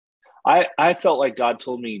I felt like God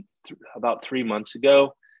told me about 3 months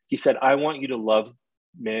ago. He said, I want you to love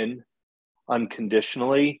men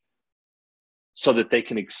unconditionally so that they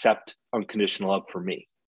can accept unconditional love for me.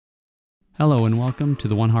 Hello and welcome to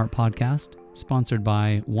the One Heart podcast, sponsored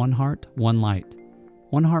by One Heart, One Light.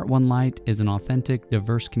 One Heart, One Light is an authentic,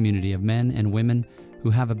 diverse community of men and women who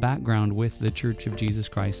have a background with the Church of Jesus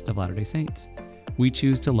Christ of Latter-day Saints. We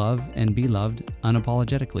choose to love and be loved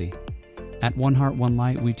unapologetically. At One Heart, One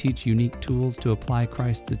Light, we teach unique tools to apply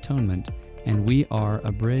Christ's atonement, and we are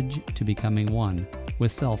a bridge to becoming one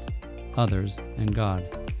with self, others, and God.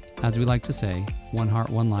 As we like to say, One Heart,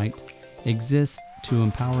 One Light exists to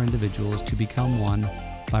empower individuals to become one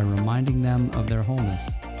by reminding them of their wholeness.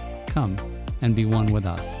 Come and be one with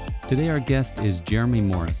us. Today our guest is Jeremy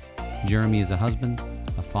Morris. Jeremy is a husband,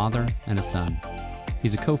 a father, and a son.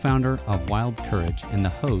 He's a co-founder of Wild Courage and the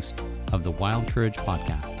host of the Wild Courage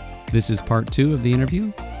podcast. This is part 2 of the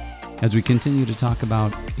interview as we continue to talk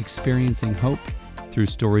about experiencing hope through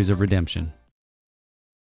stories of redemption.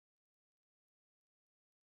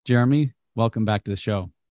 Jeremy, welcome back to the show.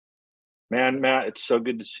 Man, Matt, it's so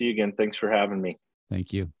good to see you again. Thanks for having me.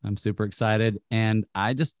 Thank you. I'm super excited. And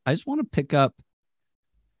I just want to pick up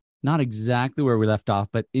not exactly where we left off,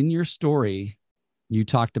 but in your story, you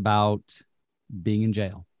talked about being in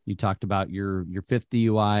jail. You talked about your 5th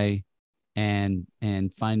DUI and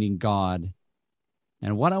finding God.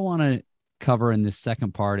 And what I want to cover in this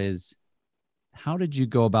second part is, how did you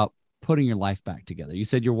go about putting your life back together? You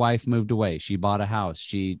said your wife moved away. She bought a house.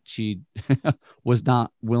 She was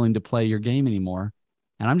not willing to play your game anymore.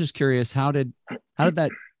 And I'm just curious, how did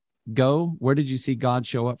that go? Where did you see God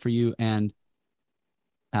show up for you? And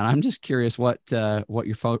I'm just curious what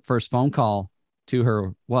your first phone call to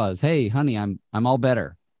her was. Hey, honey, I'm all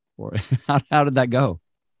better. Or how did that go?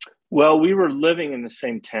 Well, we were living in the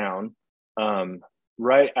same town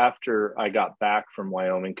right after I got back from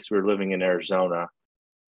Wyoming, because we were living in Arizona.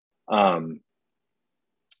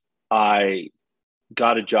 I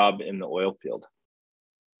got a job in the oil field.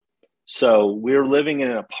 So we were living in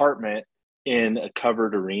an apartment in a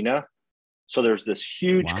covered arena. So there's this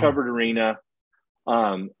huge covered arena.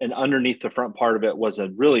 And underneath the front part of it was a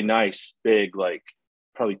really nice, big, like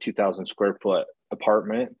probably 2,000 square foot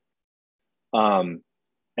apartment.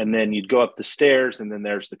 And then you'd go up the stairs and then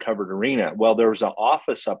there's the covered arena. Well, there was an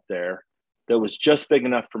office up there that was just big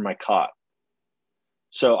enough for my cot.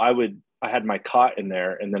 So I had my cot in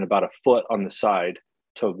there and then about a foot on the side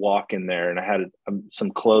to walk in there. And I had some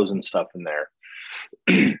clothes and stuff in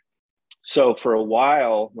there. So for a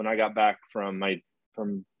while, when I got back from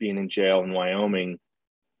being in jail in Wyoming,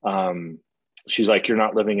 she's like, you're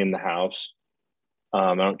not living in the house.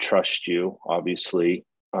 I don't trust you, obviously.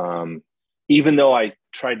 Even though I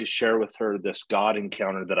tried to share with her this God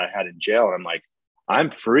encounter that I had in jail, and I'm like,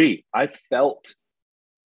 I'm free. I felt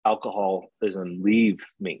alcoholism leave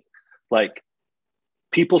me. Like,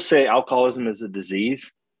 people say alcoholism is a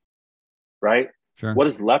disease, right? Sure. What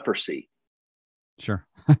is leprosy? Sure.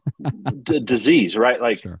 Disease, right?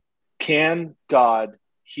 Like, sure. Can God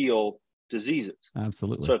heal diseases?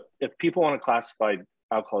 Absolutely. So if people want to classify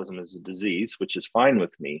alcoholism as a disease, which is fine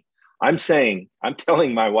with me, I'm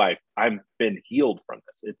telling my wife, I've been healed from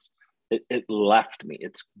this. It left me.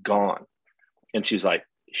 It's gone. And she's like,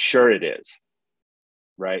 sure it is.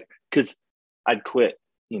 Right. Because I'd quit,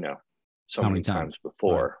 so many times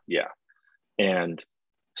before. Right. Yeah. And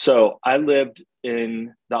so I lived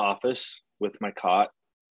in the office with my cot.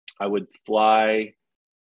 I would fly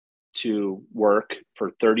to work for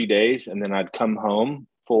 30 days and then I'd come home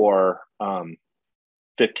for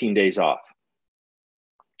 15 days off.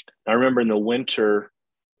 I remember in the winter,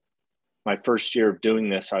 my first year of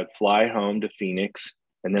doing this, I'd fly home to Phoenix,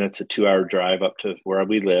 and then it's a 2-hour drive up to where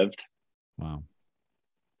we lived. Wow.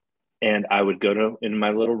 And I would go in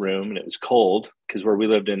my little room, and it was cold because where we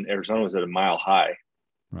lived in Arizona was at a mile high.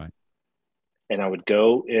 Right. And I would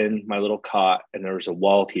go in my little cot, and there was a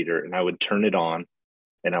wall heater, and I would turn it on,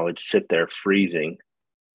 and I would sit there freezing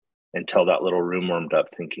until that little room warmed up,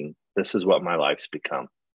 thinking, this is what my life's become.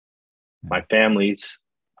 Yeah. My family's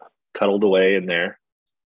cuddled away in there.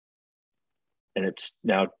 And it's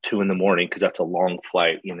now 2 a.m. because that's a long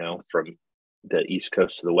flight, from the East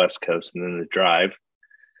Coast to the West Coast and then the drive.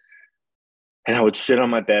 And I would sit on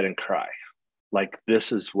my bed and cry. Like,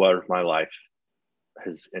 this is where my life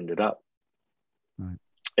has ended up. Right.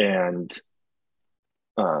 And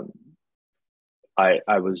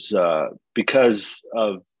I was, because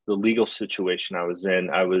of the legal situation I was in,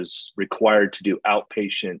 I was required to do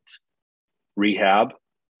outpatient rehab.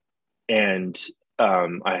 And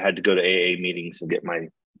I had to go to AA meetings and get my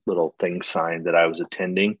little thing signed that I was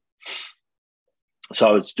attending. So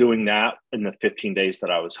I was doing that in the 15 days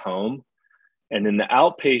that I was home. And then the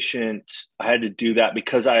outpatient, I had to do that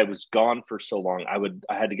because I was gone for so long. I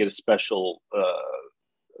had to get a special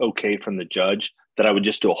okay from the judge that I would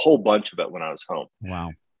just do a whole bunch of it when I was home.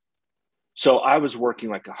 Wow. So I was working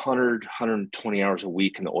like 120 hours a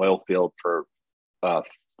week in the oil field for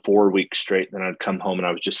 4 weeks straight. Then I'd come home and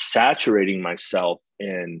I was just saturating myself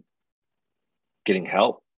in getting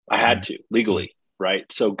help. I had to legally, right?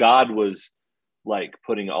 So God was like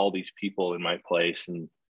putting all these people in my place. And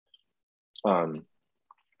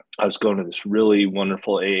I was going to this really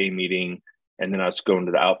wonderful AA meeting. And then I was going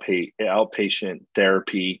to the outpatient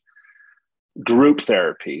therapy, group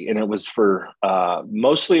therapy. And it was for,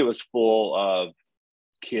 mostly it was full of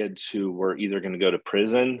kids who were either going to go to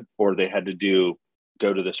prison or they had to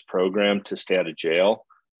go to this program to stay out of jail.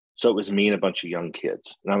 So it was me and a bunch of young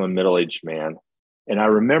kids, and I'm a middle-aged man. And I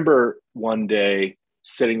remember one day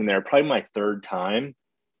sitting there, probably my third time,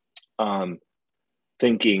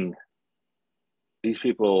 thinking, these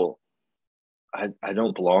people, I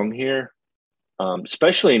don't belong here.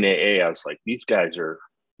 Especially in AA, I was like, these guys are,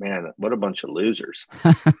 man, what a bunch of losers.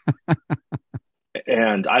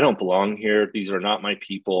 And I don't belong here. These are not my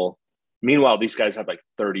people. Meanwhile, these guys have like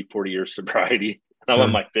 30, 40 years sobriety. And I'm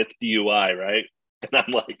on my 5th DUI, right? And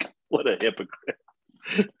I'm like, what a hypocrite.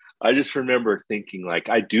 I just remember thinking, like,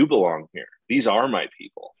 I do belong here. These are my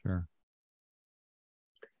people. Sure.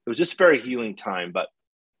 It was just a very healing time. But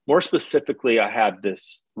more specifically, I had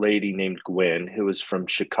this lady named Gwen who was from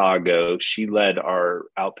Chicago. She led our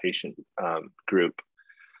outpatient group.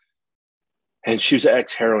 And she was an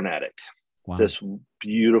ex-heroin addict. Wow. This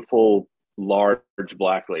beautiful, large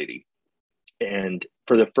Black lady. And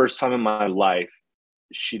for the first time in my life,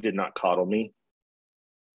 she did not coddle me.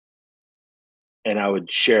 And I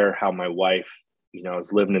would share how my wife, I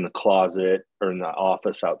was living in the closet or in the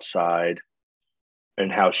office outside,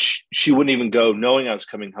 and how she wouldn't even go, knowing I was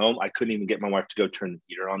coming home. I couldn't even get my wife to go turn the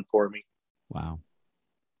heater on for me. Wow.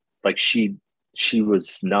 Like she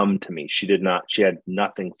was numb to me. She had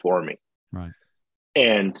nothing for me. Right.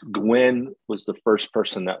 And Gwen was the first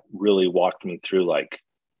person that really walked me through, like,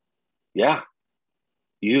 yeah,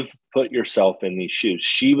 you've put yourself in these shoes.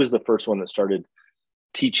 She was the first one that started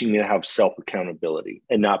teaching me to have self-accountability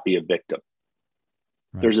and not be a victim.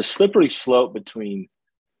 Right. There's a slippery slope between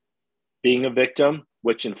being a victim,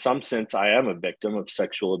 which in some sense I am a victim of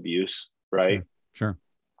sexual abuse, right? Sure.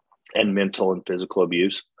 And mental and physical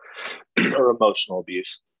abuse or emotional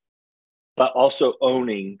abuse, but also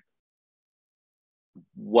owning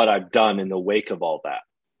what I've done in the wake of all that.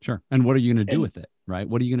 Sure. And what are you going to do with it, right?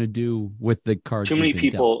 What are you going to do with the cards? Too many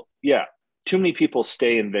people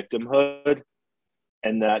stay in victimhood,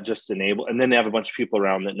 and that just and then they have a bunch of people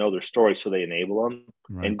around that know their story, so they enable them.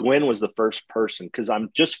 Right. And Gwen was the first person, because I'm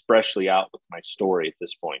just freshly out with my story at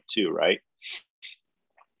this point too, right?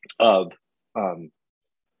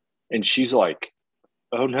 And she's like,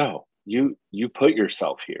 oh no, you put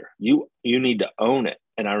yourself here. You need to own it.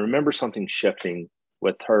 And I remember something shifting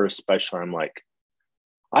with her, especially. I'm like,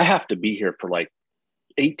 I have to be here for like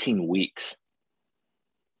 18 weeks.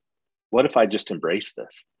 What if I just embrace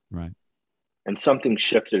this? Right. And something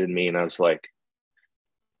shifted in me, and I was like,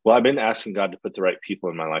 well, I've been asking God to put the right people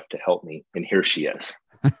in my life to help me, and here she is.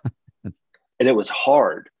 And it was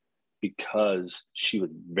hard because she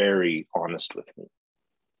was very honest with me.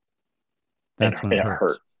 That's when it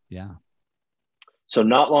hurt. Yeah. So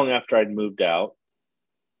not long after I'd moved out,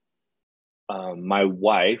 my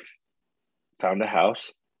wife found a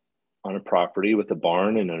house on a property with a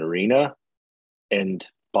barn and an arena, and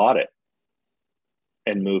bought it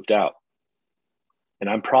and moved out. And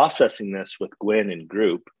I'm processing this with Gwen and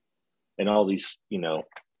group, and all these,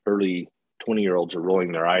 early 20-year-olds are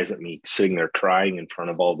rolling their eyes at me, sitting there crying in front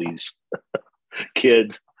of all these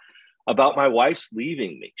kids about my wife's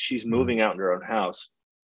leaving me. She's moving out in her own house.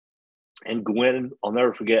 And Gwen, I'll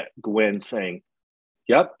never forget Gwen saying,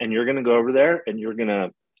 yep, and you're going to go over there and you're going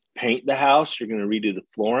to paint the house. You're going to redo the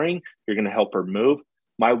flooring. You're going to help her move.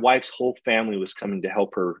 My wife's whole family was coming to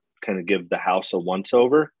help her kind of give the house a once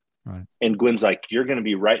over. Right. And Gwen's like, you're going to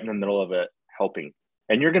be right in the middle of it helping,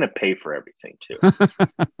 and you're going to pay for everything too.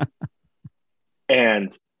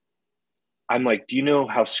 And I'm like, do you know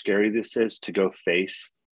how scary this is to go face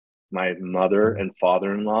my mother and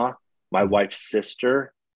father-in-law, my wife's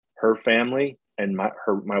sister, her family, and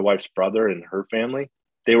my wife's brother and her family?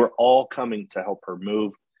 They were all coming to help her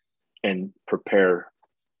move and prepare.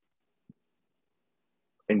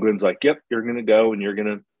 And Gwen's like, yep, you're going to go and you're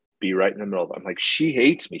going to be right in the middle of it. I'm like, she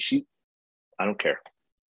hates me. I don't care.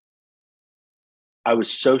 I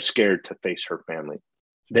was so scared to face her family.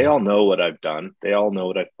 They all know what I've done. They all know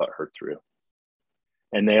what I've put her through.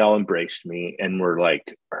 And they all embraced me and were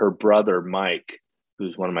like, her brother, Mike,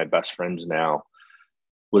 who's one of my best friends now,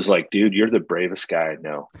 was like, dude, you're the bravest guy I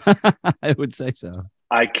know. I would say so.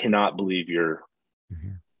 I cannot believe you're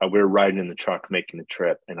here. We're riding in the truck making a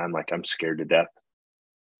trip. And I'm like, I'm scared to death.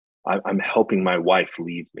 I'm helping my wife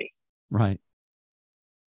leave me. Right.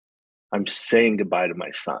 I'm saying goodbye to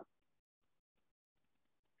my son.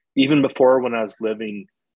 Even before, when I was living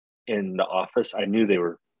in the office, I knew they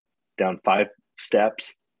were down 5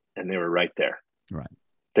 steps and they were right there. Right.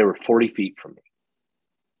 They were 40 feet from me.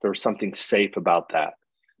 There was something safe about that.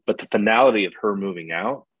 But the finality of her moving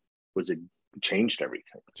out it changed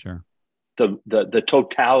everything. Sure. The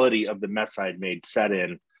totality of the mess I'd made set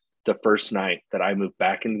in the first night that I moved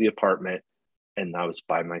back into the apartment and I was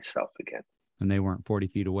by myself again. And they weren't 40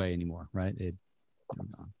 feet away anymore, right? They were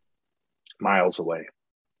gone. Miles away.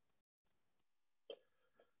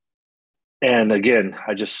 And again,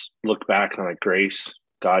 I just look back and I'm like, grace,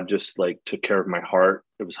 God just like took care of my heart.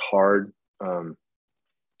 It was hard.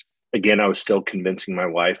 Again, I was still convincing my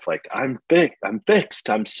wife, like, I'm fixed,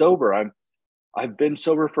 I'm sober. I've been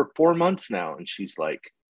sober for 4 months now. And she's like,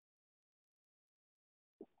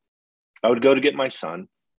 I would go to get my son.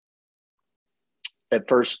 At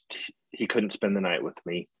first, he couldn't spend the night with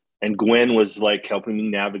me. And Gwen was like helping me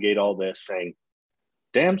navigate all this, saying,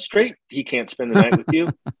 damn straight, he can't spend the night with you.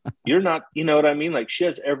 You're not, you know what I mean? Like, she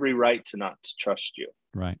has every right to not trust you.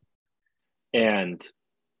 Right. And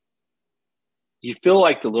you feel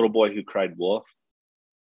like the little boy who cried wolf.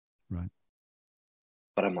 Right.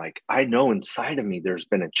 But I'm like, I know inside of me there's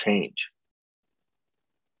been a change.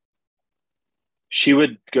 She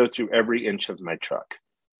would go through every inch of my truck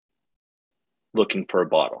looking for a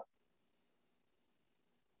bottle.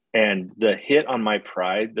 And the hit on my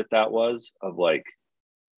pride that was of like,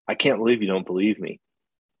 I can't believe you don't believe me.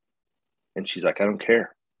 And she's like, I don't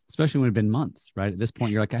care. Especially when it had been months, right? At this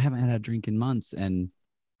point, you're like, I haven't had a drink in months. And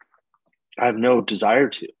I have no desire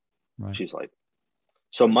to. Right. She's like,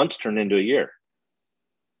 so months turned into a year.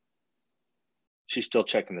 She's still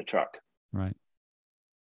checking the truck. Right.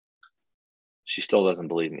 She still doesn't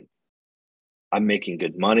believe me. I'm making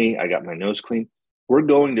good money. I got my nose clean. We're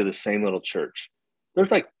going to the same little church.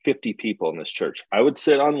 There's like 50 people in this church. I would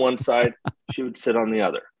sit on one side. She would sit on the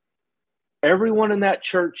other. Everyone in that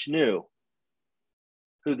church knew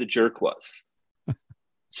who the jerk was.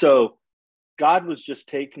 So God was just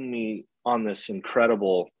taking me on this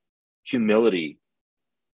incredible humility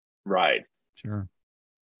ride. Sure.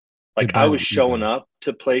 Like Goodbye I was to showing ego. up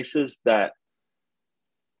to places that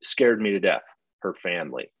scared me to death. Her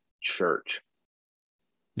family, church.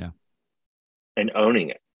 Yeah. And owning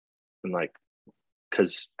it. And like,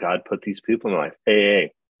 because God put these people in my life.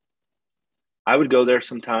 Hey, I would go there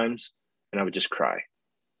sometimes and I would just cry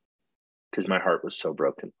because my heart was so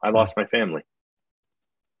broken. I lost my family.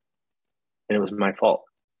 And it was my fault.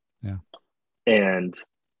 Yeah. And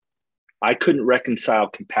I couldn't reconcile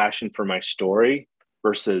compassion for my story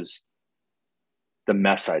versus the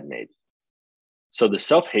mess I'd made. So the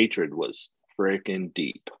self-hatred was freaking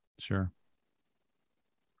deep. Sure.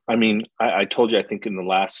 I mean, I told you, I think in the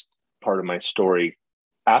last part of my story,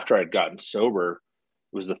 after I'd gotten sober,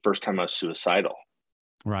 it was the first time I was suicidal.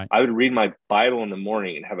 Right. I would read my Bible in the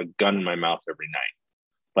morning and have a gun in my mouth every night.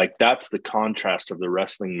 Like that's the contrast of the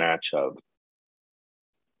wrestling match of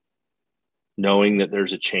knowing that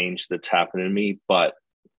there's a change that's happened in me, but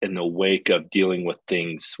in the wake of dealing with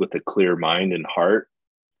things with a clear mind and heart,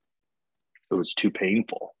 it was too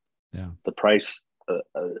painful. Yeah. The price,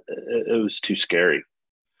 it was too scary.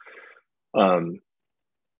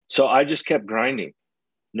 So I just kept grinding,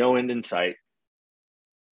 no end in sight.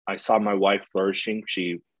 I saw my wife flourishing.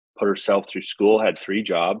 She put herself through school, had 3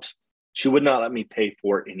 jobs. She would not let me pay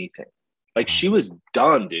for anything. Like she was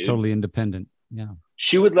done, dude. Totally independent. Yeah.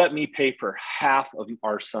 She would let me pay for half of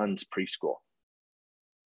our son's preschool.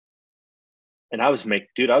 And I was in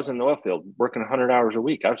the oil field working 100 hours a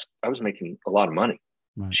week. I was making a lot of money.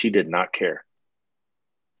 Right. She did not care.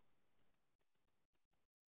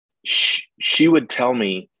 She would tell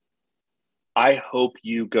me, I hope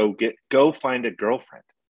you go find a girlfriend.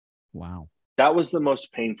 Wow. That was the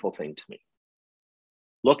most painful thing to me.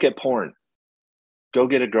 Look at porn. Go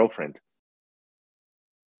get a girlfriend.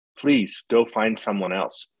 Please go find someone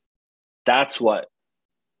else. That's what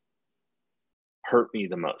hurt me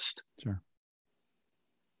the most. Sure.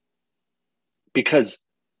 Because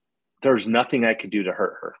there's nothing I could do to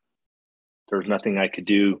hurt her. There's nothing I could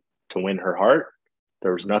do to win her heart.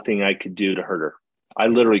 There was nothing I could do to hurt her. I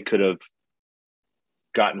literally could have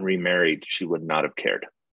gotten remarried. She would not have cared.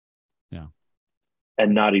 Yeah.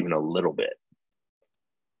 And not even a little bit.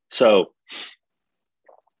 So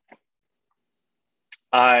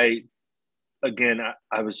I, again,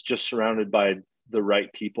 I was just surrounded by the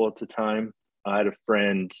right people at the time. I had a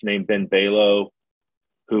friend named Ben Balo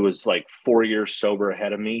who was like 4 years sober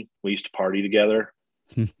ahead of me. We used to party together.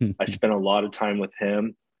 I spent a lot of time with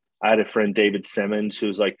him. I had a friend, David Simmons, who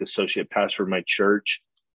was like the associate pastor of my church,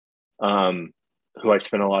 who I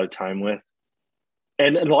spent a lot of time with.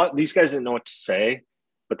 And a lot, these guys didn't know what to say,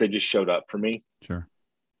 but they just showed up for me. Sure.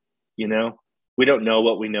 You know, we don't know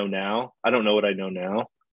what we know now. I don't know what I know now,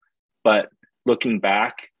 but looking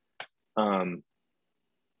back, it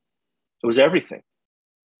was everything.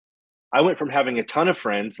 I went from having a ton of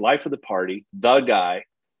friends, life of the party, the guy,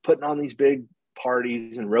 putting on these big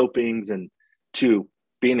parties and ropings, and to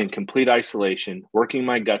being in complete isolation, working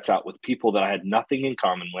my guts out with people that I had nothing in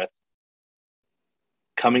common with,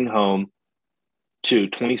 coming home to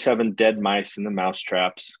 27 dead mice in the mouse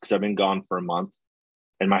traps because I've been gone for a month,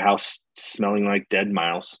 and my house smelling like dead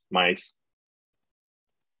mice,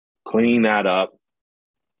 cleaning that up,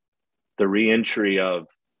 the reentry of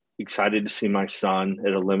excited to see my son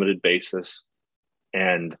at a limited basis,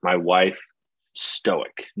 and my wife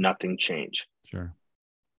stoic, nothing changed. Sure.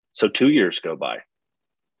 So 2 years go by.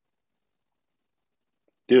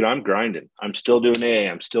 Dude, I'm grinding. I'm still doing AA.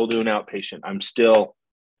 I'm still doing outpatient.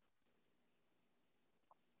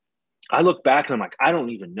 I look back and I'm like, I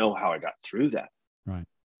don't even know how I got through that. Right.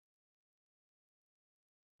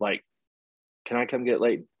 Like, can I come get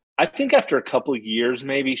laid? I think after a couple of years,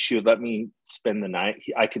 maybe she would let me spend the night.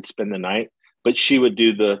 I could spend the night, but she would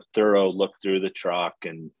do the thorough look through the truck,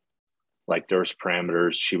 and like there was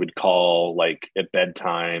parameters. She would call like at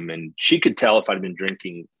bedtime, and she could tell if I'd been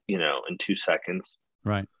drinking, in 2 seconds.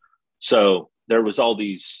 Right. So there was all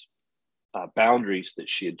these boundaries that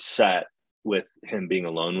she had set with him being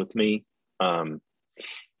alone with me.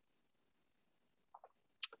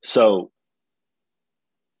 So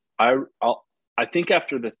I think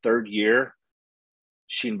after the third year,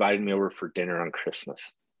 she invited me over for dinner on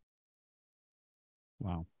Christmas.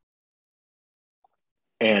 Wow.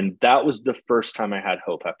 And that was the first time I had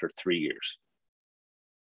hope after 3 years.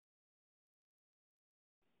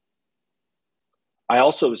 I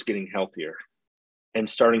also was getting healthier and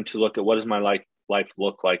starting to look at what does my life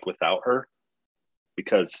look like without her?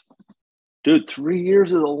 Because, dude, 3 years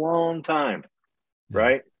is a long time,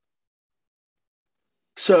 right?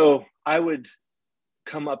 So I would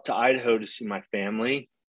come up to Idaho to see my family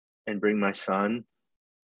and bring my son.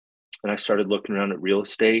 And I started looking around at real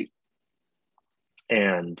estate.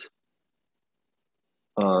 And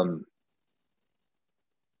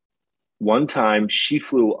one time she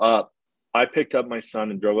flew up. I picked up my son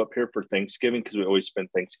and drove up here for Thanksgiving because we always spend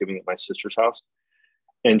Thanksgiving at my sister's house.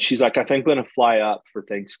 And she's like, I think I'm going to fly up for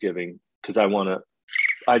Thanksgiving because I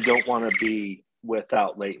don't want to be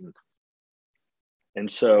without Leighton. And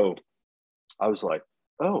so I was like,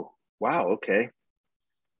 oh, wow, okay.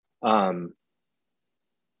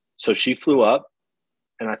 So she flew up,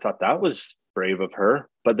 and I thought that was brave of her,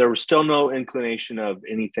 but there was still no inclination of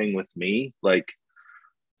anything with me. Like,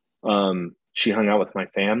 she hung out with my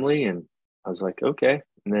family, and I was like, okay.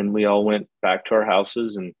 And then we all went back to our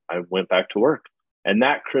houses, and I went back to work. And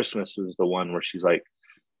that Christmas was the one where she's like,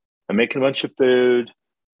 I'm making a bunch of food.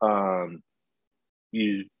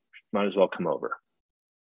 You might as well come over.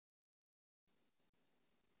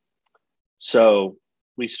 So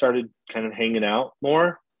we started kind of hanging out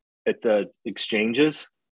more at the exchanges.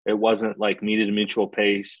 It wasn't like meet at a mutual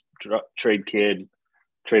pace, trade kid,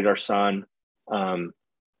 trade our son. It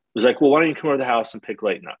was like, well, why don't you come over to the house and pick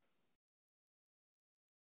Leighton up?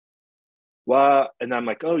 Well, and I'm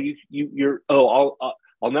like, oh,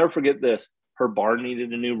 I'll never forget this. Her barn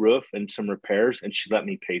needed a new roof and some repairs, and she let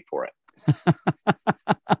me pay for it.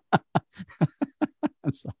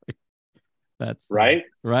 I'm sorry. That's right.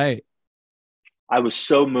 Right. I was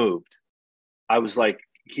so moved. I was like,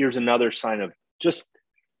 here's another sign of just,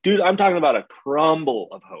 dude, I'm talking about a crumble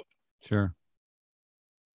of hope. Sure.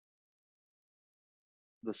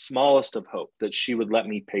 The smallest of hope that she would let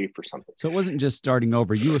me pay for something. So it wasn't just starting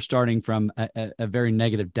over. You were starting from a very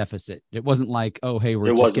negative deficit. It wasn't like, oh, hey,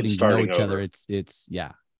 we're just getting to know each other.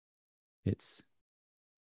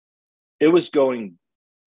 It was going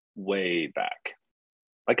way back.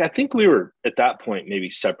 Like, I think we were at that point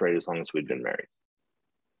maybe separated as long as we'd been married.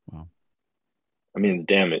 Wow. I mean, the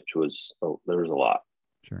damage was, there was a lot.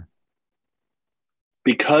 Sure.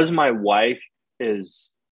 Because my wife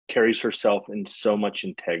carries herself in so much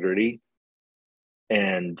integrity,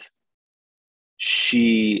 and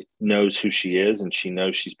she knows who she is, and she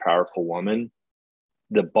knows she's a powerful woman.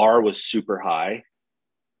 The bar was super high.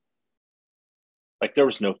 Like, there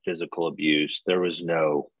was no physical abuse. There was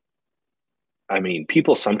no, I mean,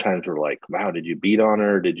 people sometimes were like, wow, did you beat on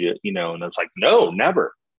her? Did you, and I was like, no,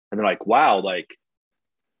 never. And they're like, wow, like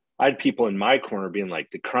I had people in my corner being like,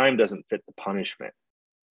 the crime doesn't fit the punishment.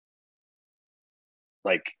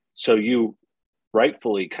 Like, so you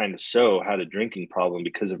rightfully kind of so had a drinking problem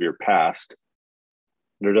because of your past.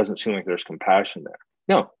 There doesn't seem like there's compassion there.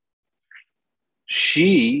 No,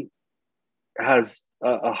 she has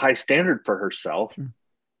a high standard for herself. Sure.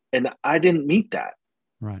 And I didn't meet that.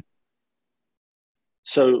 Right.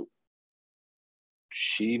 So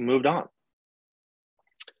she moved on.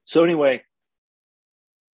 So anyway,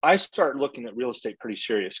 I started looking at real estate pretty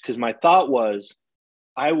serious because my thought was,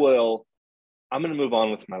 I'm going to move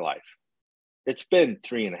on with my life. It's been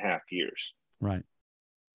 3.5 years. Right.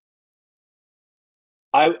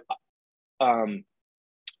 I'm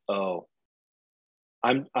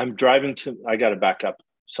driving I got to back up.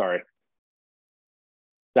 Sorry.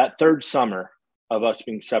 That third summer of us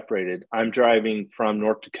being separated, I'm driving from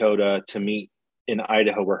North Dakota to meet in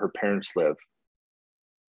Idaho where her parents live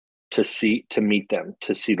to meet them,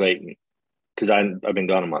 to see Leighton, because I've been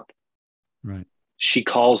gone a month. Right. She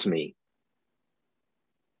calls me.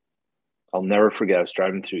 I'll never forget. I was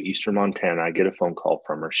driving through eastern Montana. I get a phone call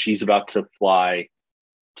from her. She's about to fly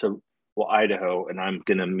to Idaho, and I'm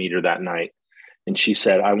going to meet her that night. And she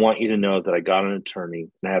said, I want you to know that I got an attorney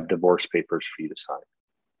and I have divorce papers for you to sign.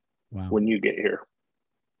 Wow. When you get here.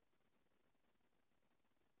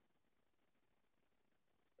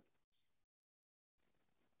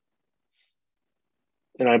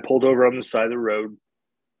 And I pulled over on the side of the road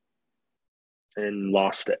and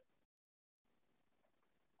lost it.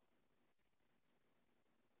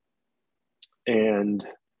 And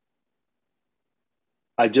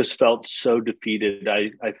I just felt so defeated.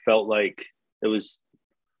 I felt like it was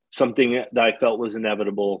something that I felt was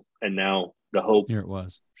inevitable. And now the hope, here it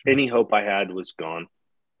was. Sure. Any hope I had was gone.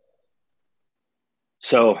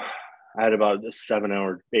 So I had about a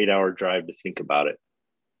 8-hour drive to think about it.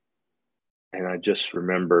 And I just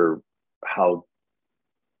remember how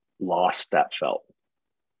lost that felt.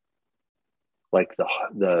 Like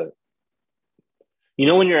the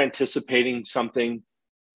when you're anticipating something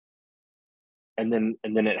and then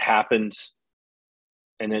it happens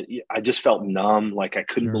and I just felt numb, like I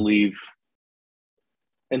couldn't believe.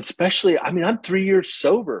 And especially, I mean, I'm 3 years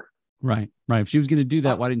sober. Right. If she was going to do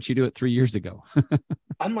that, why didn't she do it 3 years ago?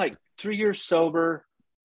 I'm like 3 years sober.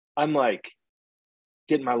 I'm like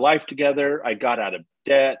getting my life together. I got out of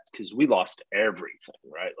debt because we lost everything,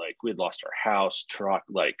 right? Like we had lost our house, truck.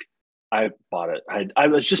 Like I bought it. I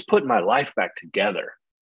was just putting my life back together.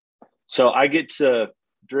 So I get to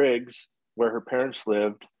Driggs where her parents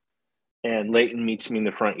lived, and Leighton meets me in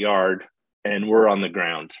the front yard, and we're on the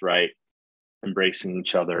ground, right? Embracing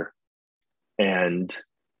each other. And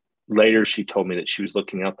later she told me that she was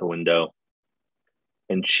looking out the window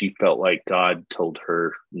and she felt like God told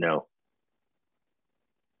her no.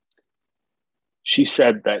 She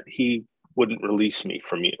said that he wouldn't release me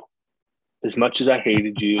from you. As much as I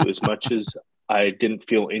hated you, as much as I didn't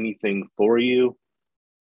feel anything for you.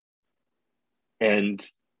 And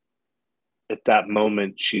at that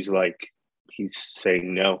moment, she's like, he's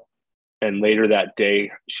saying no. And later that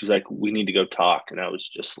day, she's like, we need to go talk. And I was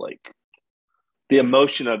just like, the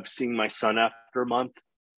emotion of seeing my son after a month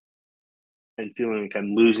and feeling like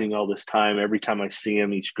I'm losing all this time. Every time I see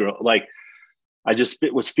him, he's growing. Like, I just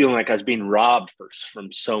was feeling like I was being robbed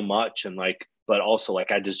from so much, and like, but also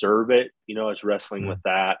like I deserve it. I was wrestling with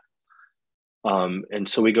that. And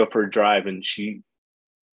so we go for a drive, and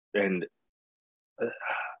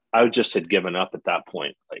I just had given up at that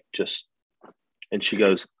point, and she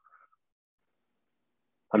goes,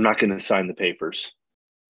 I'm not going to sign the papers.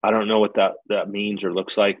 I don't know what that means or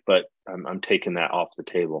looks like, but I'm taking that off the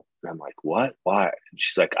table. And I'm like, what? Why? And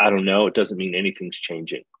she's like, I don't know. It doesn't mean anything's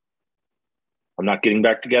changing. I'm not getting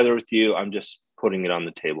back together with you. I'm just putting it on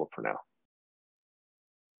the table for now,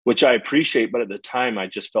 which I appreciate. But at the time, I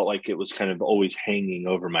just felt like it was kind of always hanging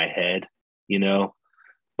over my head,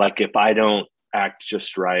 like if I don't act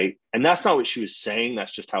just right. And that's not what she was saying.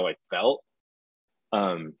 That's just how I felt.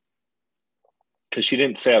 Because she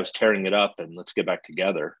didn't say I was tearing it up and let's get back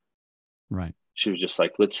together. Right. She was just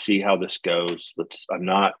like, let's see how this goes. I'm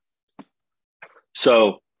not.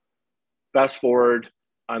 So fast forward,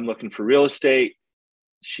 I'm looking for real estate.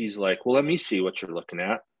 She's like, well, let me see what you're looking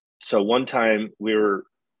at. So one time we were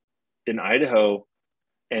in Idaho,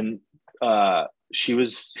 and she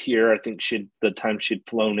was here. I think the time she'd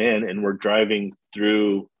flown in, and we're driving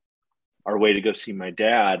through our way to go see my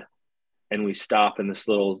dad. And we stop in this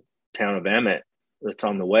little town of Emmett that's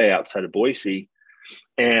on the way outside of Boise.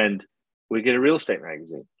 And we get a real estate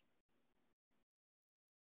magazine.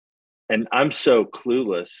 And I'm so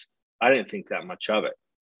clueless. I didn't think that much of it.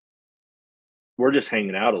 We're just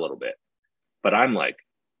hanging out a little bit. But I'm like,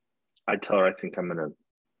 I tell her I think I'm going to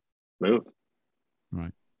move.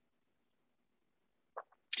 Right.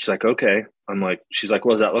 She's like, okay. She's like,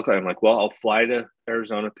 what does that look like? I'm like, well, I'll fly to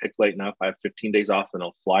Arizona, pick late enough. I have 15 days off, and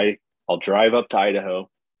I'll drive up to Idaho.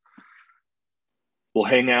 We'll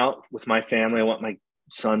hang out with my family. I want my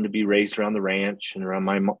son to be raised around the ranch and around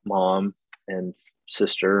my mom and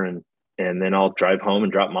sister. And then I'll drive home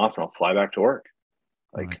and drop him off, and I'll fly back to work.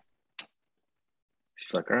 Like, right.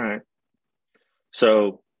 She's like, all right.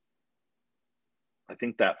 So I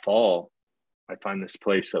think that fall, I find this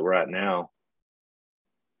place that we're at now.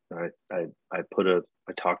 I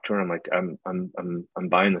talked to her. I'm like, I'm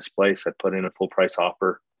buying this place. I put in a full price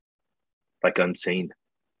offer, like unseen.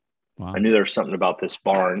 Wow. I knew there was something about this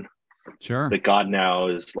barn. Sure. That God now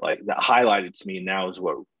is like that highlighted to me. Now is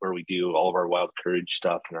where we do all of our wild courage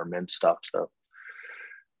stuff and our men's stuff. So,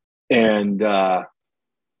 and I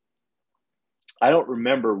don't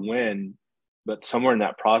remember when, but somewhere in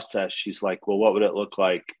that process, she's like, well, what would it look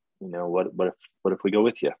like? You know, what if we go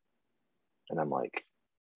with you? And I'm like,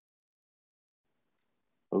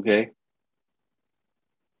 okay.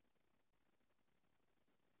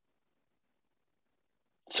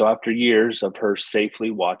 So after years of her safely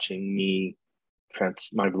watching me,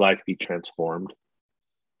 my life be transformed,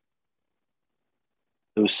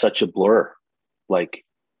 it was such a blur. Like,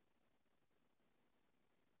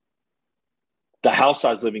 the house I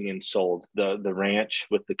was living in sold, the ranch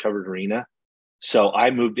with the covered arena. So I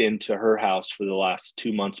moved into her house for the last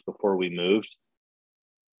 2 months before we moved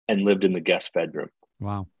and lived in the guest bedroom.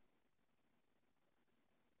 Wow.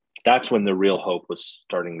 That's when the real hope was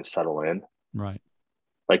starting to settle in. Right.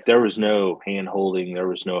 Like, there was no hand holding. There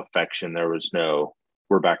was no affection. There was no,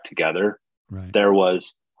 we're back together. Right. There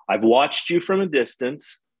was, I've watched you from a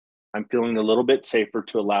distance. I'm feeling a little bit safer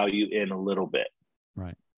to allow you in a little bit.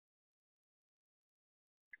 Right.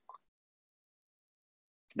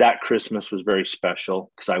 That Christmas was very special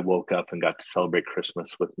because I woke up and got to celebrate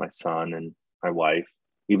Christmas with my son and my wife,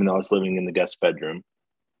 even though I was living in the guest bedroom.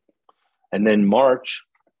 And then March,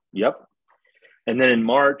 And then in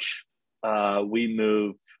March, we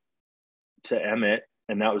moved to Emmett,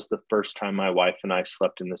 and that was the first time my wife and I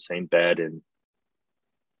slept in the same bed in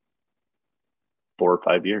 4 or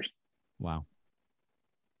 5 years. Wow.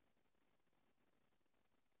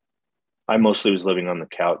 I mostly was living on the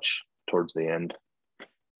couch towards the end.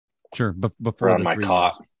 Sure, before on my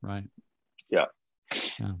cot. Years. Right. Yeah.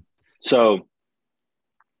 So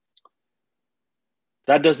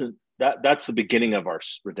that's the beginning of our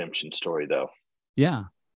redemption story, though. Yeah.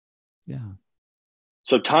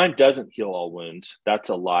 So time doesn't heal all wounds. That's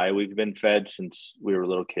a lie. We've been fed since we were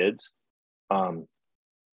little kids.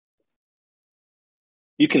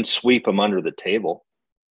 You can sweep them under the table,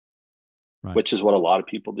 right, which is what a lot of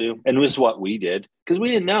people do. And it was what we did because we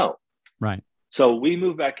didn't know. Right. So we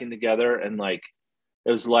moved back in together, and it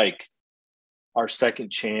was like our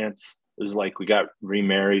second chance. It was like we got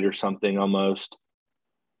remarried or something almost.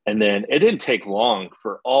 And then it didn't take long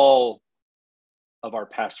for all of our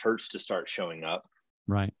past hurts to start showing up.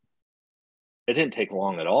 Right. It didn't take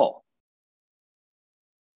long at all.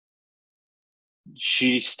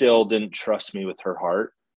 She still didn't trust me with her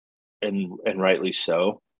heart, and rightly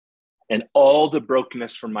so. And all the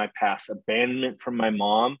brokenness from my past, abandonment from my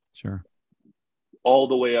mom, sure, all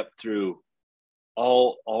the way up through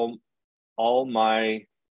all my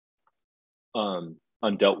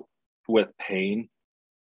undealt with pain,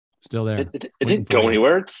 still there. It didn't go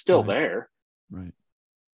anywhere. It's still there. Right.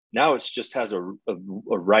 Now it's just has a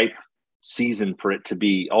ripe season for it to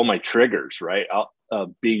be all my triggers, right?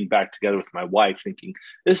 Being back together with my wife, thinking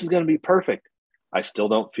this is going to be perfect. I still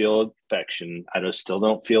don't feel affection. Still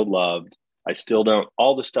don't feel loved. I still don't,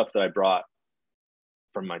 all the stuff that I brought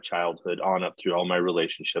from my childhood on up through all my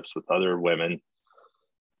relationships with other women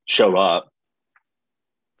show up.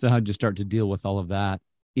 So how'd you start to deal with all of that?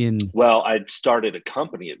 Well, I'd started a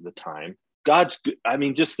company at the time. Just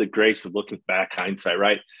the grace of looking back, hindsight,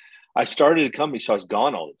 right? I started a company, so I was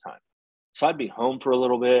gone all the time. So I'd be home for a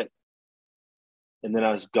little bit, and then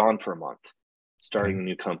I was gone for a month, starting a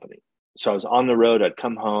new company. So I was on the road, I'd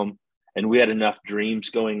come home, and we had enough dreams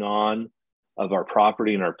going on of our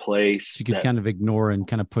property and our place. So you could kind of ignore and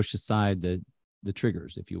kind of push aside the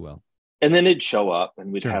triggers, if you will. And then it'd show up,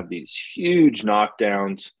 and we'd have these huge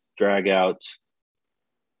knockdowns, drag-outs,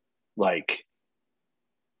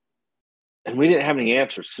 and we didn't have any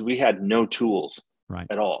answers because we had no tools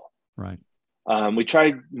at all. Right. We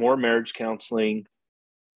tried more marriage counseling,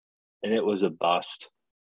 and it was a bust.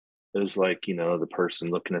 It was like, the person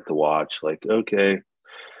looking at the watch, like, okay,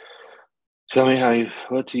 tell me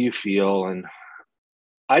what do you feel? And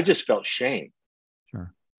I just felt shame.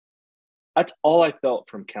 Sure. That's all I felt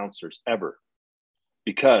from counselors ever.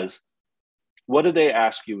 Because what do they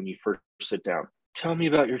ask you when you first sit down? Tell me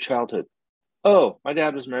about your childhood. Oh, my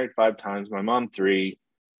dad was married 5 times, my mom 3,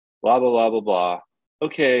 blah, blah, blah, blah, blah.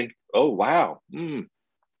 Okay. Oh, wow.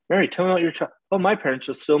 Mary, tell me about your child. Oh, my parents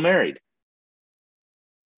are still married.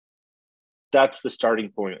 That's the starting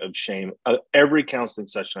point of shame. Every counseling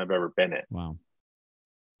session I've ever been in. Wow.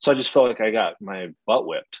 So I just felt like I got my butt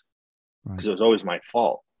whipped because it was always my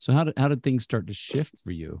fault. So how did things start to shift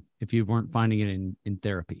for you if you weren't finding it in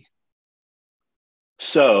therapy?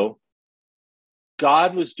 So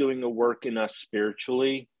God was doing a work in us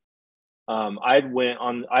spiritually. I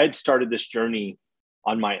had started this journey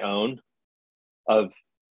on my own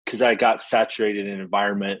because I got saturated in an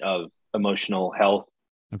environment of emotional health.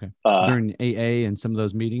 Okay. During AA and some of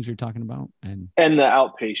those meetings you're talking about, and the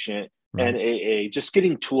outpatient right. and AA, just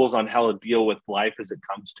getting tools on how to deal with life as it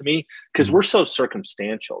comes to me, because we're so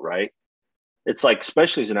circumstantial, right? It's like,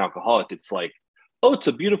 especially as an alcoholic, it's like, oh, it's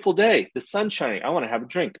a beautiful day, the sun's shining, I want to have a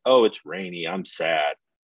drink. Oh, it's rainy, I'm sad,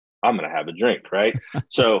 I'm going to have a drink, right?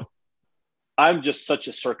 So I'm just such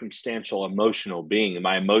a circumstantial, emotional being, and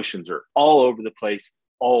my emotions are all over the place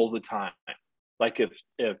all the time. Like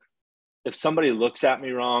if somebody looks at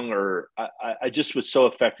me wrong, or I just was so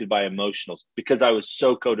affected by emotionals because I was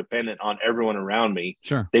so codependent on everyone around me.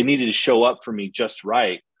 Sure. They needed to show up for me just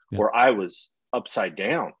right, or I was upside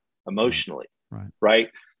down emotionally. Right.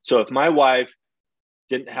 So if my wife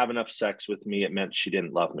didn't have enough sex with me, it meant she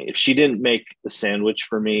didn't love me. If she didn't make the sandwich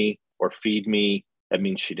for me or feed me, that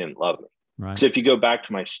means she didn't love me. Right. So if you go back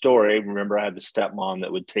to my story, remember I had the stepmom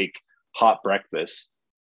that would take hot breakfast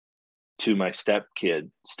to my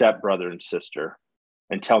stepbrother and sister,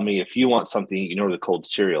 and tell me, if you want something, you know where the cold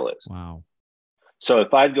cereal is. Wow. So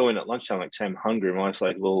if I'd go in at lunchtime, like, say I'm hungry, my wife's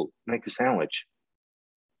like, well, make a sandwich.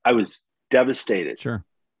 I was devastated. Sure.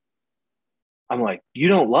 I'm like, you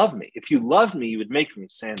don't love me. If you loved me, you would make me a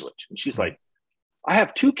sandwich. And she's like, I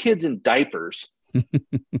have 2 kids in diapers,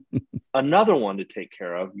 another one to take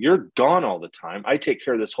care of. You're gone all the time. I take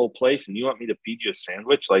care of this whole place, and you want me to feed you a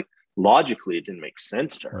sandwich? Like, logically, it didn't make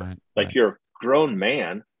sense to her. Like, you're a grown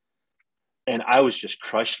man. And I was just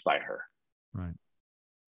crushed by her. Right.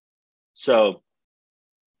 So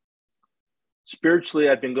spiritually,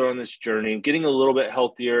 I've been going on this journey, getting a little bit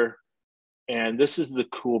healthier. And this is the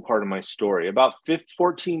cool part of my story. About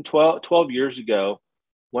 12 years ago,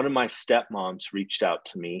 one of my stepmoms reached out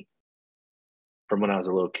to me from when I was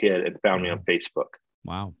a little kid and found me on Facebook.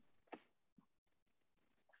 Wow.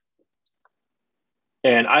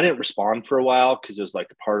 And I didn't respond for a while because it was like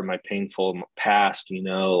a part of my painful past,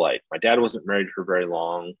 like my dad wasn't married to her very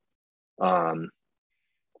long.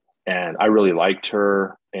 And I really liked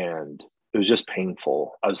her, and it was just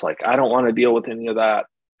painful. I was like, I don't want to deal with any of that.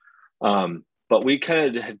 But we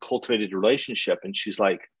kind of had cultivated a relationship, and she's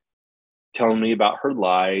like telling me about her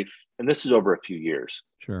life. And this is over a few years.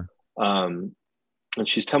 Sure. And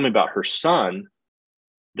she's telling me about her son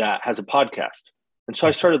that has a podcast. And so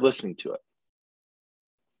I started listening to it.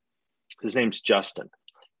 His name's Justin.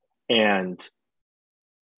 And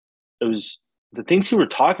it was the things he were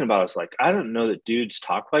talking about. I was like, I don't know that dudes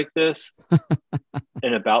talk like this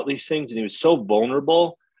and about these things. And he was so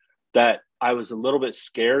vulnerable that I was a little bit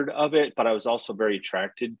scared of it, but I was also very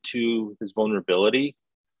attracted to his vulnerability.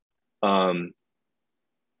 And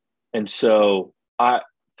so I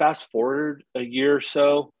fast forward a year or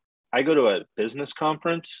so, I go to a business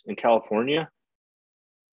conference in California,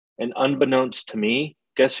 and unbeknownst to me,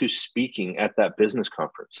 guess who's speaking at that business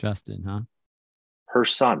conference? Justin, huh? Her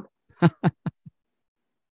son,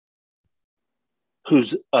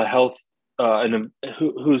 who's a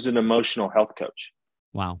who's an emotional health coach.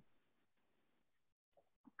 Wow.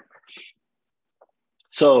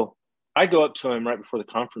 So I go up to him right before the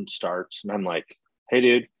conference starts, and I'm like, hey,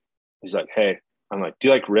 dude. He's like, hey. I'm like, do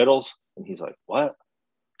you like riddles? And he's like, what?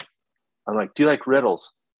 I'm like, do you like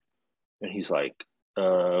riddles? And he's like,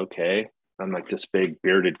 okay. I'm like this big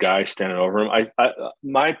bearded guy standing over him.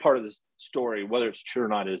 My part of this story, whether it's true or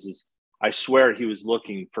not, is I swear he was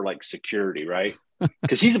looking for like security, right?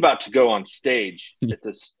 Because he's about to go on stage at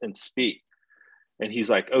this and speak. And he's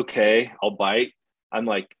like, okay, I'll bite. I'm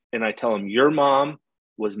like, and I tell him, your mom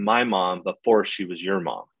was my mom before she was your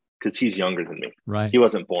mom, because he's younger than me. Right. He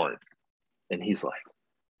wasn't born. And he's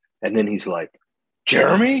like,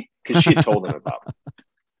 Jeremy? Because she had told him about him.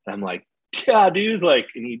 And I'm like, yeah, dude. Like,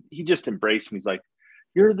 and he just embraced me. He's like,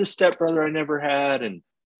 you're the stepbrother I never had. And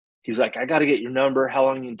he's like, I got to get your number. How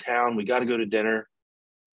long are you in town? We got to go to dinner.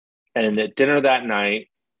 And at dinner that night,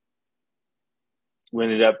 we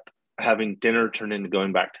ended up having dinner turn into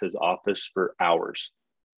going back to his office for hours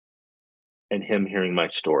and him hearing my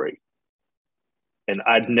story. And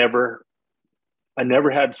I never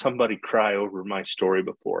had somebody cry over my story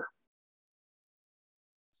before.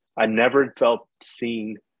 I never felt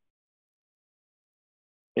seen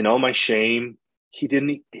in all my shame.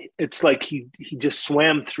 It's like he just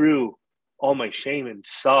swam through all my shame and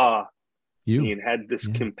saw me and had this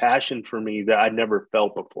compassion for me that I'd never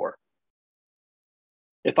felt before.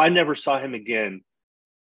 If I never saw him again,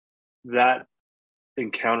 that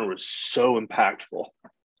encounter was so impactful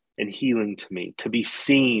and healing to me, to be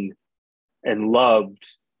seen and loved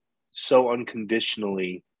so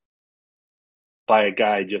unconditionally by a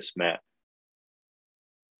guy I just met.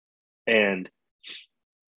 And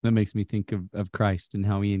that makes me think of Christ and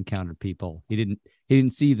how he encountered people. He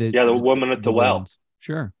didn't see the woman at the well. Ones.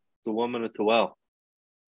 Sure. The woman at the well.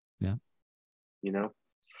 Yeah.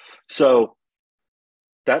 So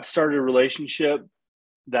that started a relationship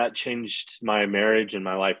that changed my marriage and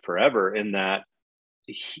my life forever, in that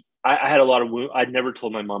I had a lot of wounds. I'd never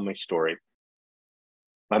told my mom my story.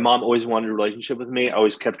 My mom always wanted a relationship with me. I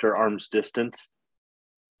always kept her arm's distance.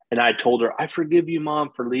 And I told her, I forgive you,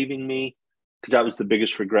 Mom, for leaving me, because that was the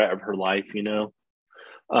biggest regret of her life,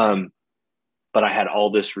 But I had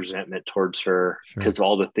all this resentment towards her because of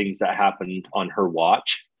all the things that happened on her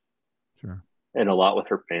watch. Sure. And a lot with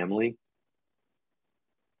her family.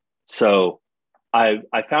 So I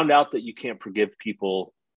found out that you can't forgive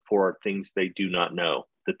people for things they do not know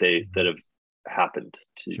that have happened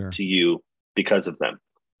to you because of them,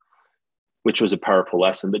 which was a powerful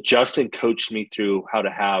lesson. But Justin coached me through how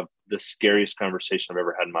to have the scariest conversation I've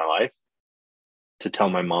ever had in my life, to tell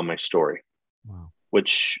my mom my story. Wow.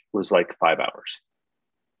 Which was like 5 hours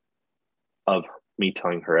of me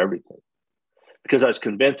telling her everything, because I was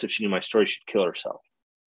convinced if she knew my story, she'd kill herself.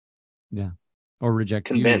 Yeah. Or reject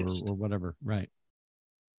you or whatever. Right.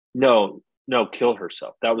 No, kill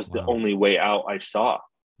herself. That was the only way out I saw.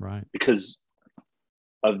 Right. Because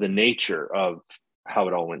of the nature of how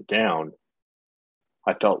it all went down,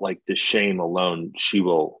 I felt like the shame alone, she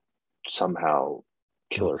will somehow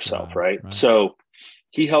kill herself. Right. So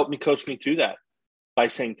he helped me, coach me through that by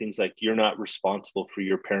saying things like, you're not responsible for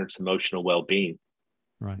your parents' emotional well-being.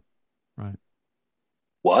 Right.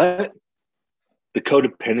 What? The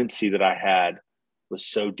codependency that I had was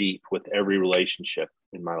so deep with every relationship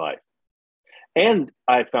in my life. And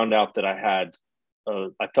I found out that I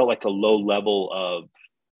felt like a low level of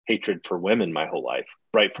hatred for women my whole life,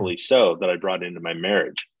 rightfully so, that I brought into my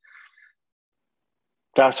marriage.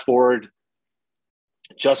 Fast forward,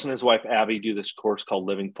 Justin and his wife, Abby, do this course called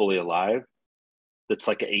Living Fully Alive. That's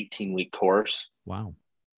like an 18-week course. Wow.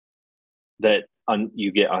 That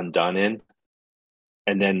you get undone in.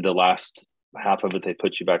 And then the last half of it, they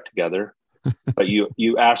put you back together. But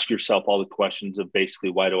you ask yourself all the questions of basically,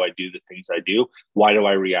 why do I do the things I do? Why do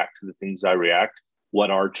I react to the things I react? What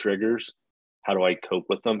are triggers? How do I cope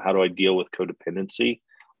with them? How do I deal with codependency?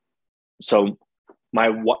 So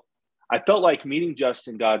I felt like meeting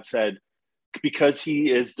Justin, God said, because he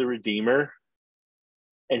is the Redeemer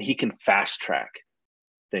and he can fast track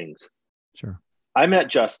things. Sure. I met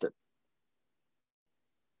Justin.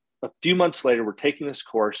 A few months later, we're taking this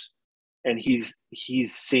course, and he's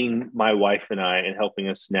seeing my wife and I and helping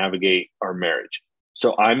us navigate our marriage.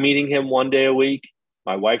 So I'm meeting him one day a week.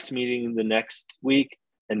 My wife's meeting the next week,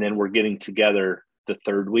 and then we're getting together the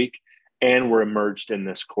third week, and we're immersed in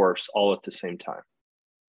this course all at the same time.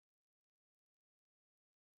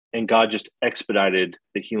 And God just expedited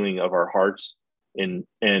the healing of our hearts and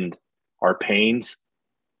our pains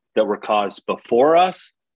that were caused before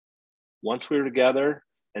us, once we were together,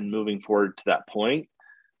 and moving forward to that point.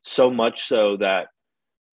 So much so that,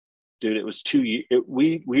 dude, it was 2 years.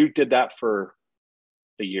 We did that for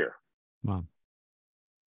a year. Wow.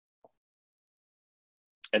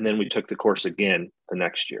 And then we took the course again the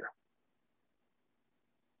next year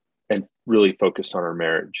and really focused on our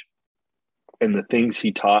marriage and the things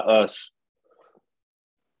he taught us.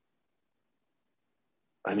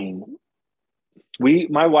 I mean,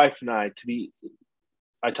 my wife and I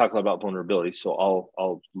talk a lot about vulnerability, so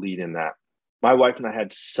I'll lead in that. My wife and I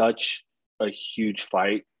had such a huge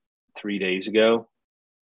fight 3 days ago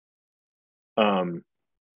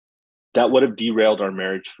that would have derailed our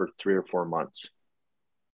marriage for 3 or 4 months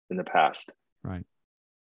in the past. Right.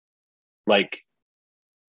 Like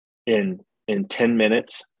in 10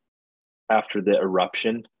 minutes after the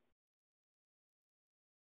eruption,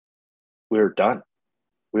 we were done.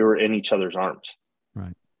 We were in each other's arms.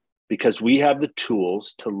 Right. Because we have the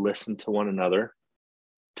tools to listen to one another,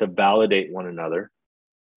 to validate one another.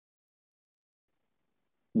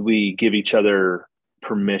 We give each other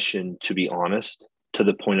permission to be honest to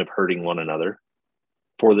the point of hurting one another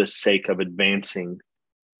for the sake of advancing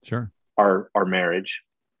Sure. our marriage.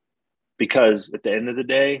 Because at the end of the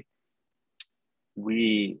day,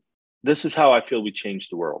 this is how I feel we change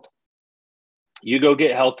the world. You go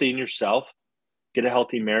get healthy in yourself, get a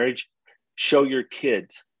healthy marriage, show your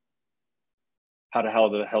kids how to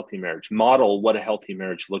have a healthy marriage, model what a healthy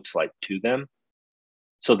marriage looks like to them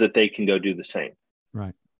so that they can go do the same.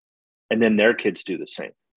 Right. And then their kids do the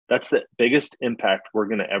same. That's the biggest impact we're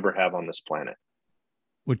going to ever have on this planet.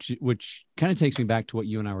 Which kind of takes me back to what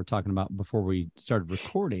you and I were talking about before we started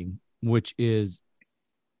recording, which is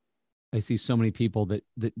I see so many people that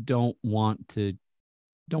don't want to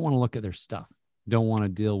look at their stuff, don't want to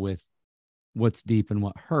deal with what's deep and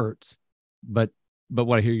what hurts. But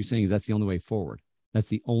what I hear you saying is that's the only way forward. That's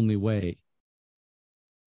the only way.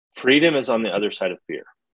 Freedom is on the other side of fear.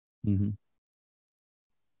 Mm-hmm.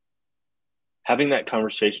 Having that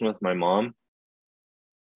conversation with my mom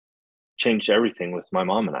changed everything with my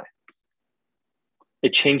mom and I.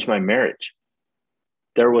 It changed my marriage.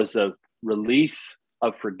 There was a release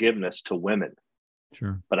of forgiveness to women.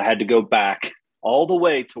 Sure. But I had to go back all the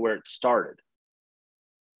way to where it started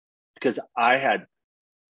because I had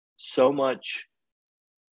so much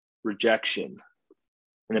rejection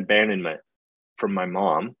and abandonment from my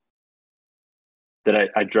mom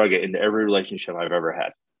that I drug it into every relationship I've ever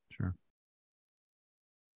had. Sure.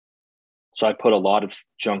 So I put a lot of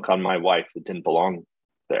junk on my wife that didn't belong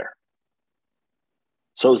there.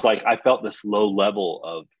 So it was like I felt this low level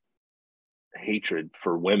of hatred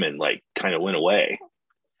for women like kind of went away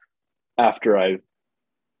after I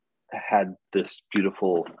had this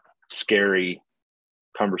beautiful, scary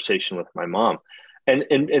conversation with my mom. And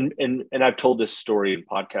I've told this story in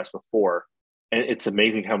podcasts before, and it's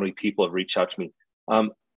amazing how many people have reached out to me.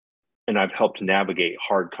 And I've helped navigate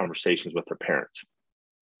hard conversations with their parents.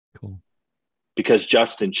 Cool. Because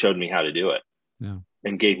Justin showed me how to do it. Yeah.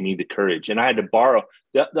 And gave me the courage. And I had to borrow.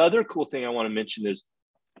 The other cool thing I want to mention is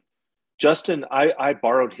Justin, I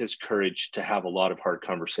borrowed his courage to have a lot of hard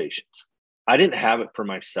conversations. I didn't have it for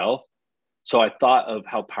myself. So I thought of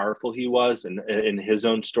how powerful he was and in his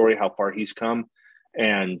own story, how far he's come.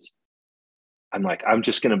 And I'm like, I'm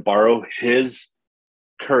just going to borrow his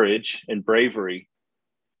courage and bravery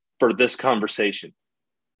for this conversation,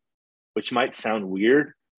 which might sound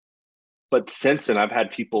weird. But since then, I've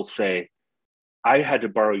had people say, I had to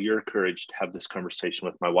borrow your courage to have this conversation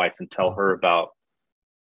with my wife and tell her about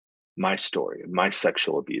my story and my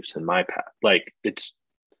sexual abuse and my path. Like it's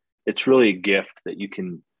really a gift that you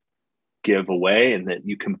can give away and that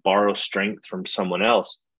you can borrow strength from someone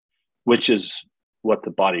else, which is what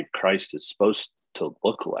the body of Christ is supposed to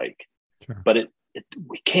look like. Sure. But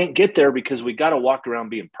we can't get there because we got to walk around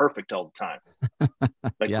being perfect all the time.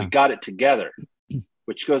 Like Yeah. We got it together,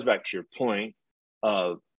 which goes back to your point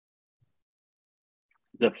of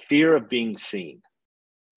the fear of being seen.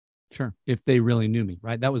 Sure. If they really knew me,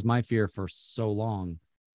 right? That was my fear for so long.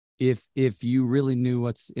 If you really knew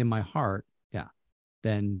what's in my heart, yeah,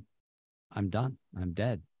 then I'm done. I'm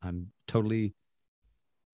dead. I'm totally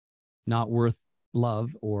not worth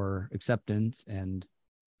love or acceptance. And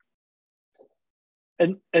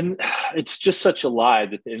it's just such a lie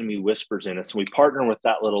that the enemy whispers in us. And we partner with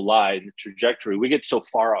that little lie in the trajectory. We get so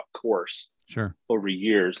far off course. Sure. Over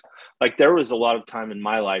years. Like there was a lot of time in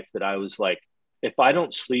my life that I was like, if I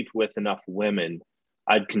don't sleep with enough women,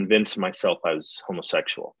 I'd convince myself I was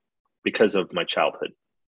homosexual because of my childhood.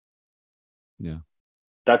 Yeah.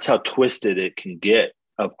 That's how twisted it can get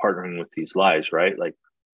of partnering with these lies, right? Like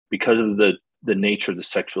because of the nature of the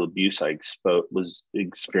sexual abuse I was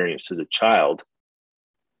experienced as a child,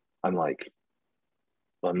 I'm like,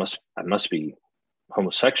 well, I must be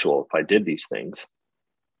homosexual if I did these things.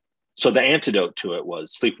 So the antidote to it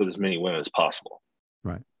was sleep with as many women as possible.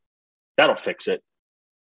 Right. That'll fix it,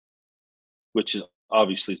 which is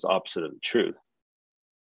obviously the opposite of the truth.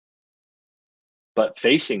 But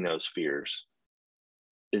facing those fears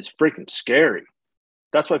is freaking scary.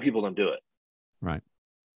 That's why people don't do it. Right.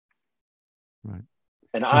 Right.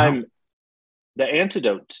 And So the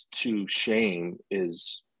antidote to shame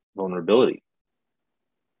is vulnerability.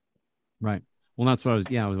 Right. Well, that's what I was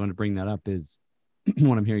going to bring that up is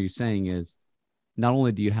what I'm hearing you saying is not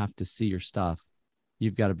only do you have to see your stuff,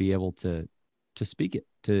 you've got to be able to speak it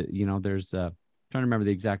to, there's trying to remember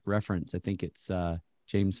the exact reference. I think it's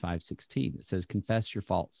James 5:16. It says, confess your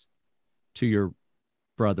faults to your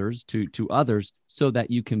brothers, to others, so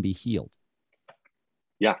that you can be healed.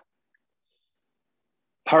 Yeah.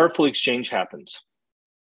 Powerful exchange happens.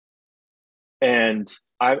 And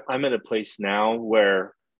I'm at a place now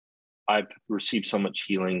where I've received so much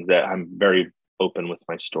healing that I'm very open with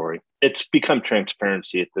my story. It's become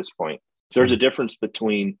transparency at this point. Sure. There's a difference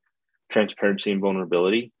between transparency and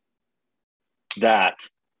vulnerability that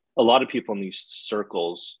a lot of people in these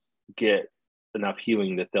circles get enough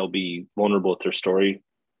healing that they'll be vulnerable with their story.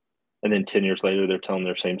 And then 10 years later, they're telling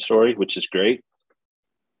their same story, which is great.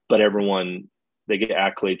 But everyone, they get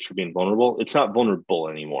accolades for being vulnerable. It's not vulnerable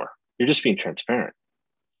anymore. You're just being transparent.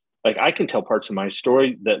 Like, I can tell parts of my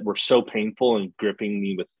story that were so painful and gripping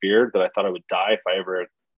me with fear that I thought I would die if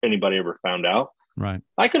anybody ever found out. Right.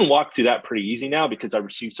 I can walk through that pretty easy now because I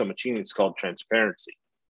received so much healing. It's called transparency.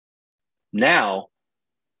 Now,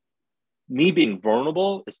 me being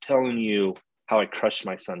vulnerable is telling you how I crushed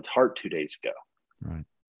my son's heart 2 days ago. Right.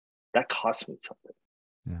 That cost me something.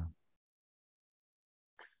 Yeah.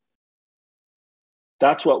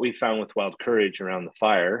 That's what we found with Wild Courage around the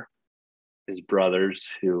fire, is brothers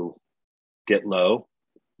who get low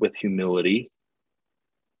with humility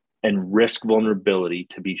and risk vulnerability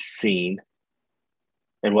to be seen.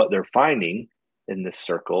 And what they're finding in this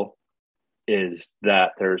circle is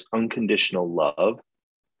that there's unconditional love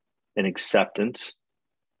and acceptance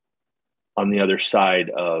on the other side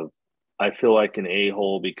of, I feel like an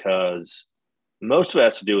a-hole because most of it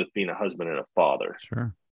has to do with being a husband and a father.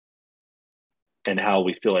 Sure. And how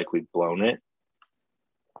we feel like we've blown it.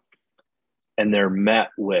 And they're met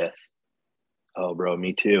with, oh, bro,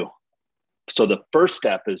 me too. So the first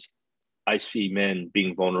step is, I see men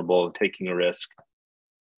being vulnerable and taking a risk.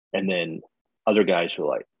 And then other guys are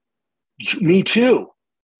like, me too.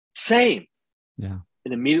 Same. Yeah.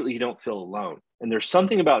 And immediately you don't feel alone. And there's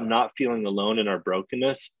something about not feeling alone in our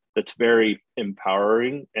brokenness that's very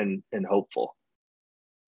empowering and hopeful.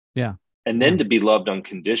 Yeah. And then to be loved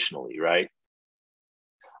unconditionally, right?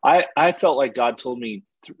 I felt like God told me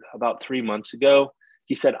about 3 months ago,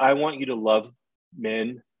 he said, I want you to love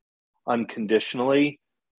men unconditionally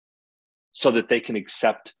so that they can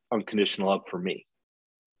accept unconditional love for me.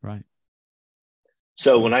 Right.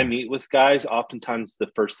 So when I meet with guys, oftentimes the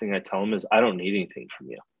first thing I tell them is, I don't need anything from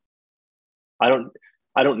you.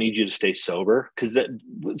 I don't need you to stay sober, because that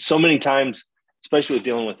so many times, especially with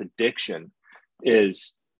dealing with addiction,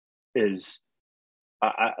 is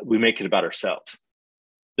we make it about ourselves.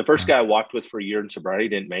 The first guy I walked with for a year in sobriety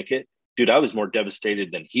didn't make it. Dude, I was more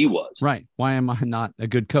devastated than he was. Right. Why am I not a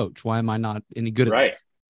good coach? Why am I not any good at this?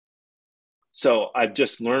 So I've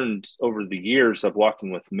just learned over the years of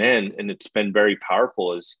walking with men, and it's been very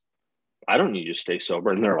powerful, is I don't need you to stay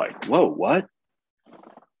sober. And they're like, whoa, what?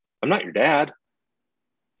 I'm not your dad.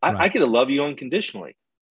 I get to love you unconditionally.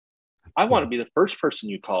 I want to be the first person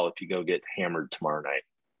you call if you go get hammered tomorrow night,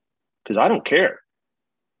 because I don't care.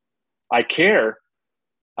 I care.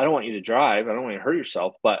 I don't want you to drive. I don't want you to hurt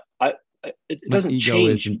yourself, but it doesn't change. Ego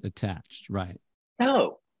isn't attached, right?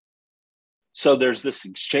 No. So there's this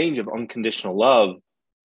exchange of unconditional love,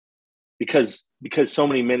 because so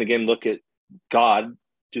many men, again, look at God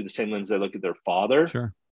through the same lens they look at their father.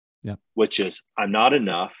 Sure. Yeah. Which is, I'm not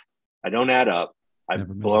enough. I don't add up. I've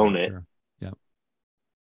blown it. Sure. Yeah.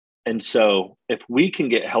 And so if we can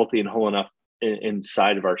get healthy and whole enough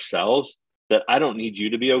inside of ourselves that I don't need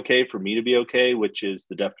you to be okay for me to be okay, which is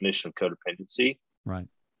the definition of codependency. Right.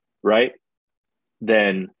 Right.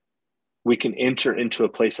 Then we can enter into a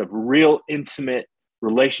place of real intimate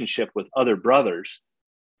relationship with other brothers,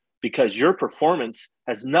 because your performance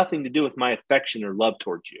has nothing to do with my affection or love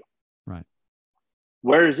towards you. Right.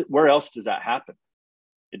 Where else does that happen?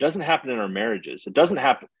 It doesn't happen in our marriages.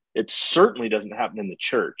 It certainly doesn't happen in the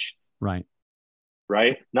church. Right.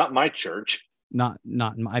 Right. Not my church. Not,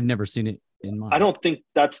 I've never seen it in mine. I don't think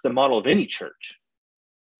that's the model of any church.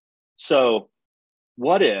 So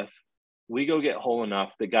what if we go get whole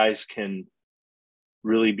enough that guys can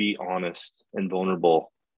really be honest and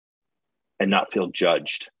vulnerable and not feel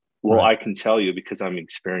judged? Well, I can tell you, because I'm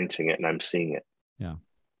experiencing it and I'm seeing it. Yeah.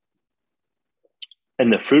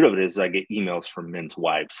 And the fruit of it is I get emails from men's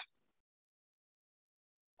wives.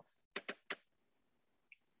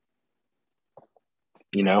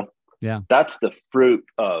 You know? Yeah. That's the fruit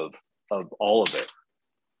of all of it.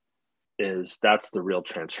 That's the real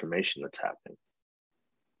transformation that's happening.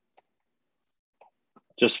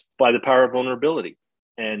 Just by the power of vulnerability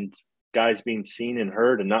and guys being seen and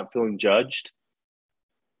heard and not feeling judged.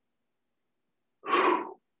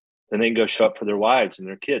 And they can go show up for their wives and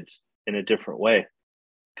their kids in a different way,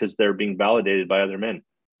 because they're being validated by other men.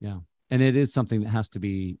 Yeah. And it is something that has to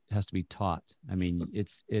be taught. I mean,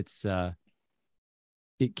 it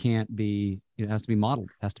can't be, it has to be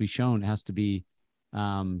modeled, it has to be shown, it has to be,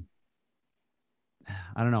 I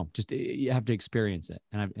don't know, just, you have to experience it.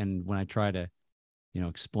 And when I try to,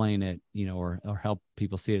 explain it, or help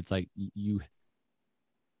people see it, it's like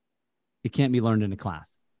it can't be learned in a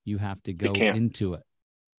class. You have to go into it.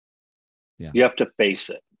 Yeah. You have to face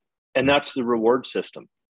it. And that's the reward system.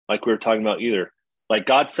 Like we were talking about either. Like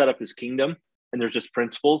God set up his kingdom and there's just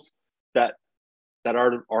principles that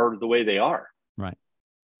are the way they are. Right.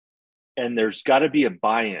 And there's got to be a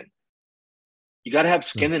buy-in. You got to have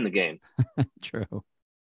skin in the game. True.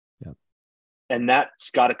 Yep. And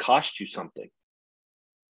that's got to cost you something.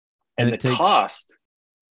 And the cost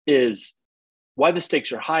is why the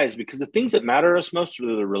stakes are high is because the things that matter to us most are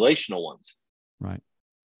the relational ones. Right.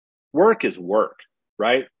 Work is work,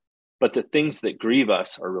 right? But the things that grieve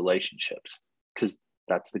us are relationships because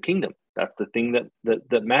that's the kingdom. That's the thing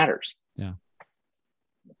that matters. Yeah.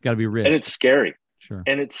 Got to be risk. And it's scary. Sure.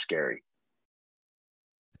 And it's scary.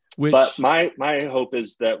 But my hope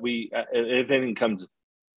is that we, if anything comes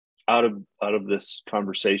out of this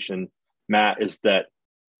conversation, Matt, is that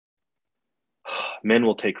men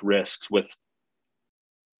will take risks with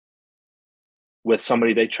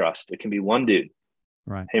somebody they trust. It can be one dude.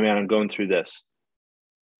 Right. Hey man, I'm going through this,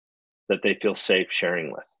 that they feel safe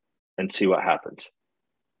sharing with, and see what happens.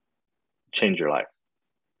 Change your life.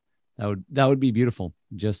 That would be beautiful.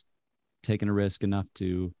 Just taking a risk enough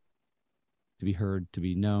to be heard, to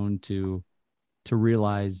be known, to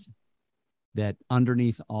realize that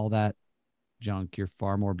underneath all that junk, you're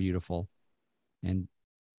far more beautiful. And,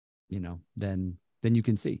 then you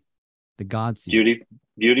can see the God sees.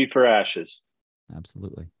 Beauty for ashes.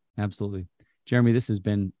 Absolutely. Absolutely. Jeremy, this has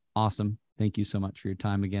been awesome. Thank you so much for your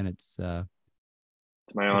time again. It's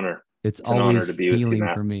my honor. It's an always honor to be healing with you,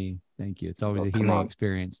 Matt. for me. Thank you. It's always a healing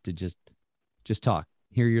experience to just talk,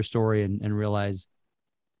 hear your story and realize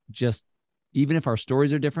just, even if our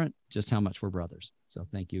stories are different, just how much we're brothers. So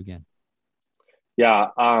thank you again. Yeah.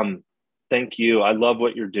 Thank you. I love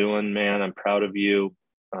what you're doing, man. I'm proud of you.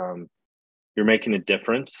 You're making a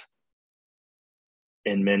difference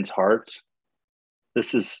in men's hearts.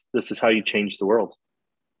 This is how you change the world.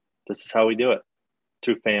 This is how we do it,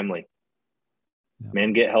 through family. Yeah.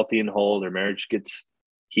 Men get healthy and whole. Their marriage gets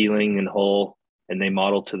healing and whole, and they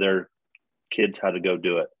model to their kids how to go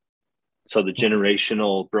do it. So the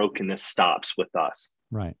generational brokenness stops with us.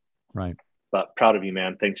 Right. Right. But proud of you,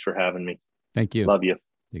 man. Thanks for having me. Thank you. Love you.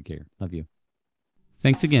 Take care. Love you.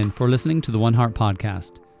 Thanks again for listening to the One Heart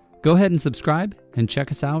Podcast. Go ahead and subscribe and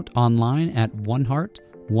check us out online at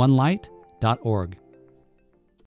oneheartonelight.org.